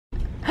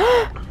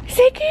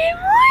Say good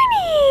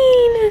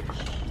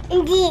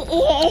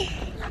morning!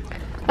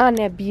 On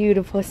a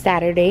beautiful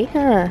Saturday,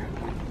 huh?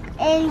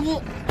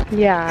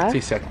 Yeah. It's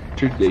a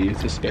Saturday,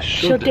 it's a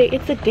special day.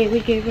 It's a day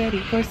we get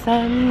ready for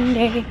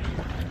Sunday.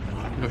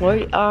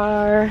 We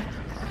are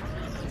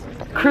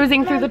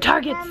cruising through the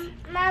Targets.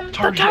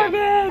 The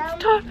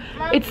Targets!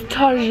 It's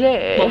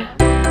Target.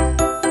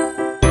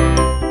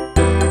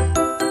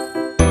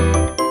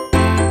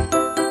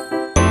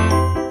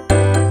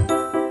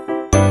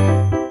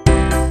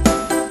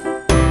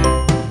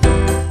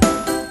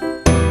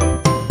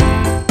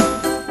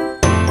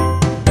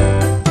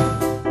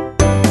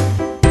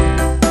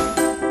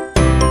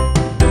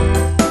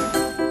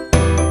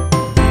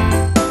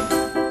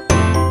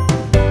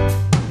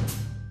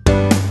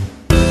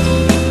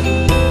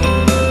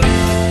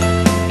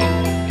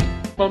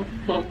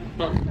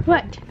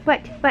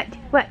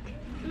 What?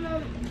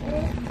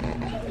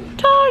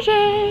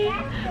 Target!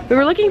 We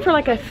were looking for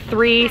like a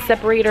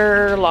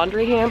 3-separator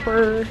laundry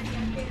hamper.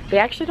 They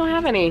actually don't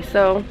have any,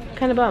 so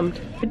kind of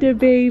bummed. The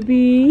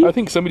baby. I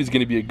think somebody's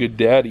gonna be a good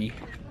daddy.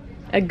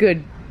 A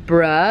good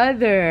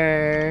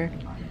brother.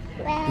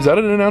 Is that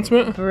an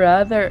announcement?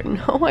 Brother.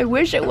 No, I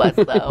wish it was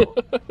though.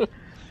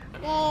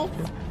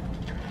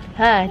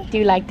 Huh? Do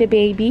you like the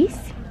babies?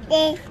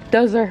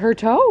 Those are her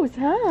toes,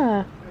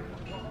 huh?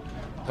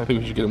 I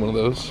think we should get him one of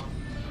those.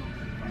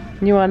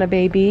 You want a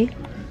baby?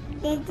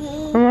 I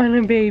want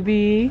a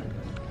baby.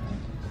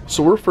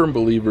 So we're firm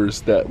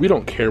believers that we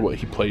don't care what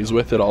he plays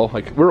with at all.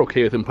 Like, we're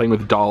okay with him playing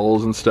with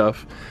dolls and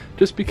stuff,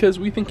 just because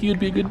we think he'd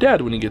be a good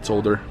dad when he gets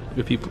older.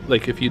 If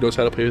he knows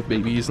how to play with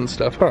babies and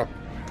stuff, huh?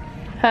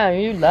 Huh?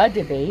 You love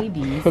the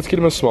babies. Let's get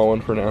him a small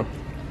one for now.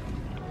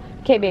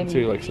 Okay, baby. Let's see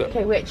if he likes that.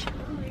 Okay, which?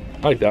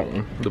 I like that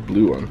one, the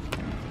blue one.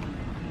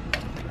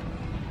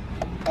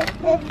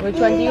 Which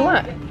one do you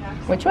want?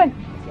 Which one?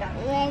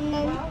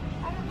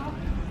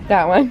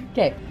 That one?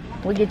 Okay,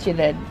 we'll get you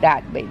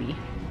that baby.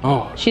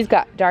 Oh. She's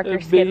got darker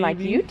skin like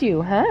you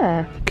do,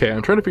 huh? Okay,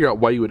 I'm trying to figure out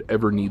why you would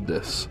ever need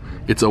this.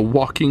 It's a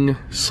walking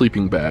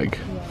sleeping bag.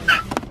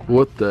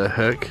 What the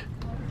heck?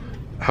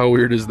 How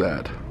weird is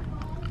that?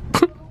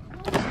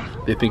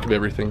 They think of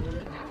everything.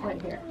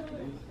 Right here.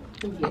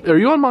 Are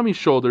you on mommy's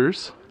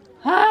shoulders?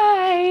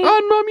 Hi!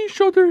 On mommy's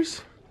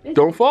shoulders.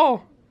 Don't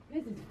fall.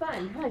 This is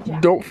fun, huh,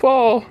 Jack? Don't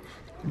fall.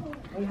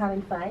 Are you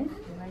having fun?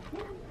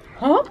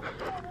 Huh?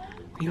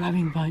 Are you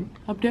having fun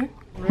up there?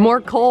 More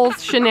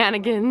Cole's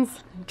shenanigans.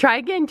 Try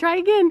again, try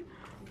again.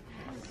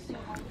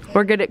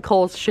 We're good at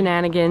Cole's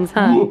shenanigans,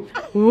 huh?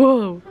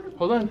 Whoa.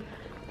 Hold on.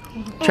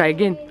 Try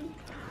again.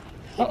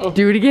 Uh-oh.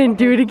 Do it again,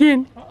 do it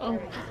again. Uh-oh.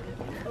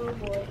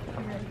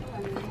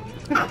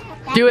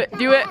 Do it,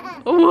 do it.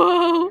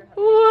 Whoa,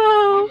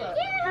 whoa.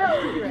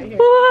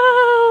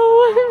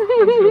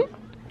 Whoa.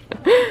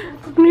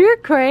 You're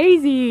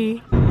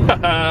crazy.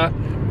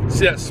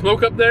 See that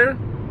smoke up there?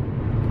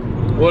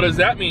 What does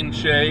that mean,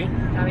 Shay?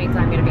 That means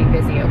I'm gonna be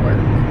busy at work.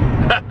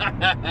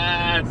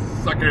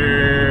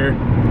 Sucker.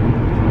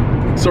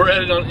 So we're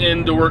headed on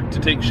in to work to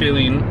take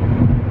Shaileen,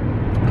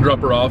 drop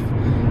her off.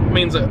 It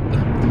means that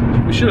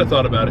we should have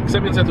thought about it, because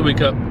that means I have to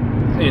wake up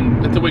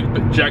and have to wake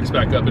Jax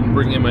back up and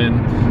bring him in,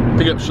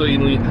 pick up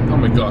Shaileen. Oh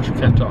my gosh, I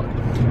can't talk.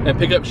 And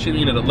pick up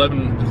Shaileen at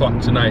 11 o'clock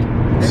tonight.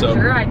 So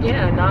your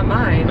idea, not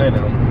mine. I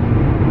know.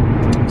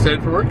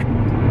 Excited for work?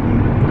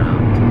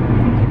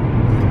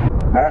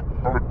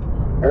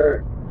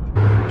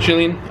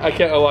 Shaileen, I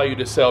can't allow you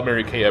to sell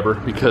Mary Kay ever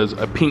because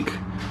a pink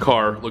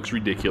car looks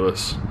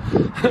ridiculous.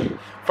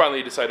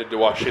 Finally decided to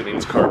wash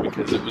Shaileen's car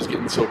because it was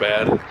getting so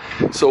bad.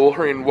 So we'll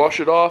hurry and wash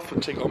it off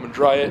and take it home and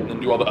dry it and then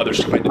do all the other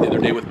stuff I did the other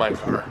day with my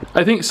car.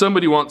 I think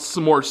somebody wants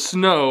some more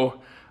snow.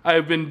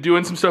 I've been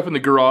doing some stuff in the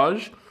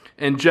garage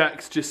and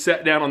Jax just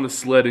sat down on the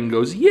sled and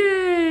goes,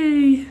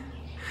 yay!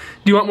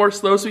 Do you want more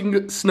snow so we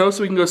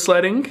can go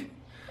sledding?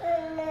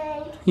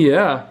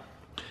 Yeah.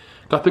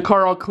 Got the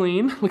car all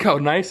clean. Look how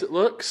nice it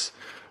looks.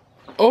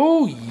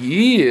 Oh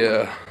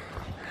yeah.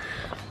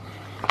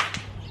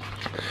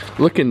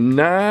 Looking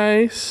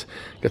nice.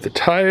 Got the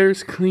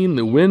tires clean,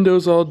 the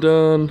windows all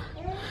done.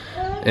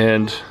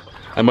 And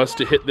I must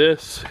have hit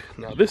this.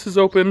 Now this is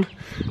open.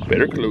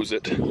 Better close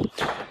it.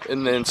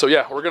 And then, so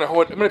yeah, I'm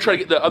gonna try to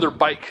get the other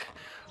bike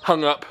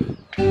hung up.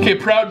 Okay,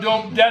 proud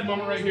dad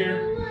moment right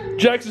here.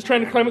 Jax is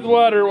trying to climb up the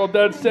ladder while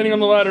Dad's standing on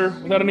the ladder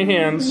without any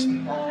hands.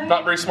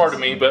 Not very smart of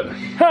me, but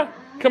ha!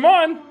 Come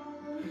on!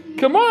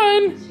 Come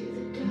on!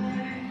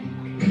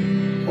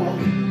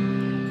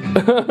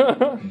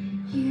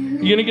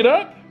 You gonna get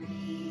up?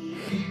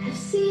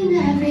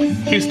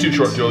 He's too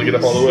short to be able to get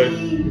up all the way.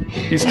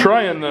 He's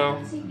trying though.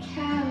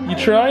 You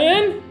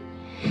trying?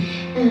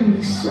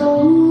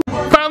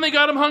 Finally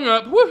got him hung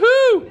up.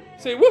 Woohoo!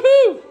 Say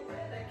woohoo!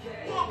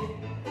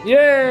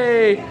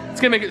 Yay!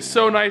 It's gonna make it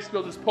so nice to be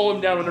able to just pull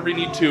him down whenever you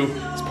need to.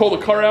 Just pull the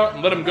car out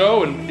and let him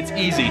go and it's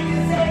easy.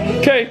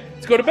 Okay,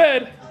 let's go to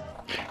bed.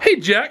 Hey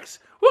Jax,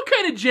 what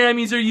kind of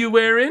jammies are you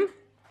wearing?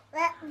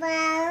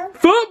 Football.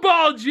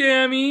 Football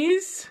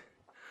jammies!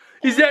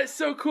 Is that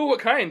so cool? What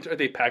kind? Are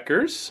they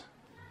Packers?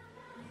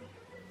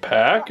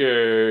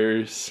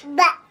 Packers.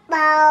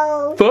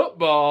 Football.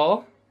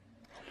 Football?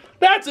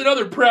 That's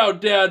another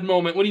proud dad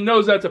moment when he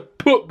knows that's a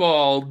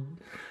football.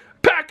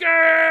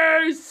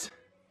 Packers!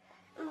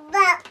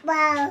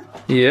 Football.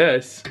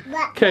 Yes.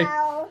 Okay,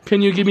 Football.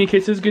 can you give me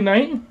kisses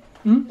goodnight?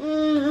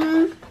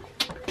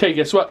 Okay,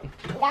 guess what?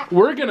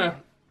 You're gonna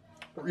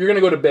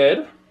go to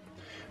bed.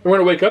 We're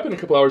gonna wake up in a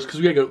couple hours because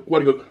we gotta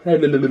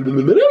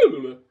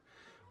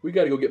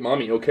go get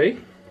mommy, okay?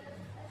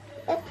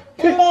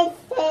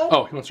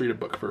 Oh, he wants to read a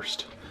book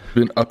first.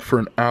 Been up for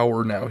an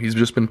hour now. He's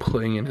just been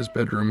playing in his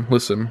bedroom.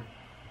 Listen.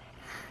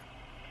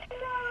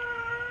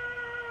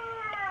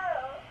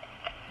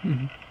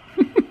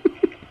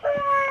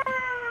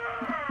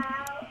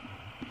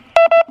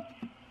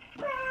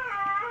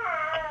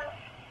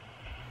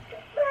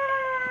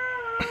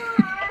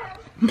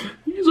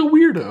 He's a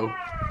weirdo.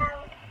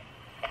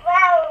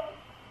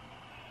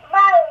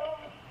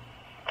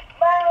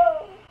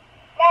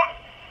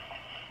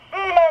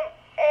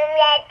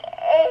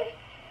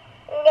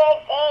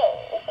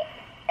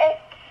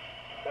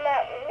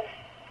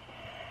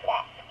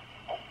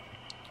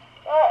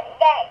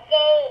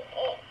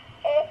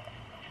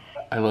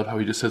 I love how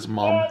he just says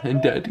mom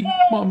and daddy,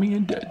 mommy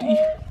and daddy.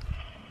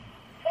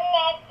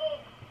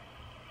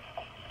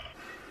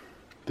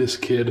 This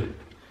kid.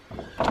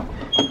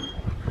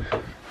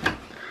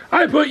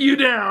 I put you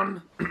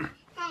down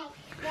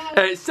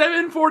at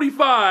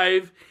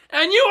 7:45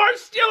 and you are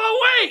still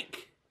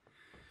awake!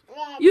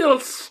 You little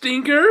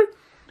stinker.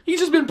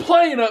 He's just been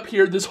playing up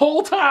here this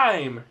whole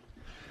time.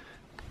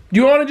 Do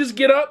you want to just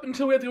get up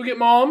until we have to go get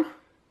mom?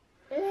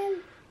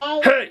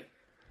 Hey!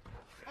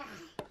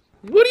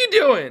 What are you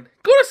doing?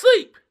 Go to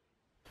sleep!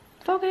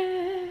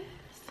 Focus.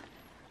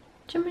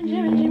 Jimmy,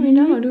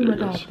 no, do my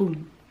dog.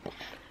 Boom.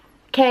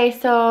 Okay,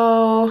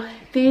 so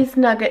these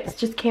nuggets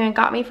just came and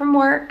got me from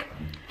work.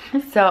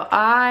 So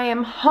I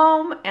am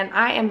home and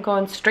I am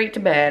going straight to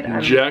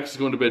bed. Jax is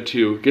going to bed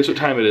too. Guess what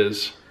time it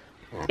is?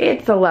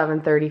 It's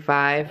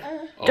 11:35.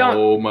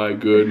 Oh my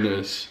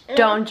goodness.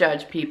 Don't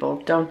judge,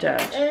 people. Don't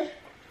judge.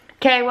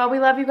 Okay, well, we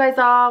love you guys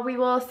all. We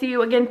will see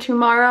you again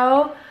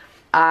tomorrow.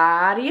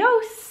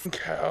 Adios.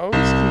 Cows?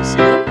 Can you see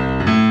them?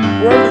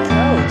 Where are the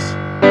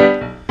cows?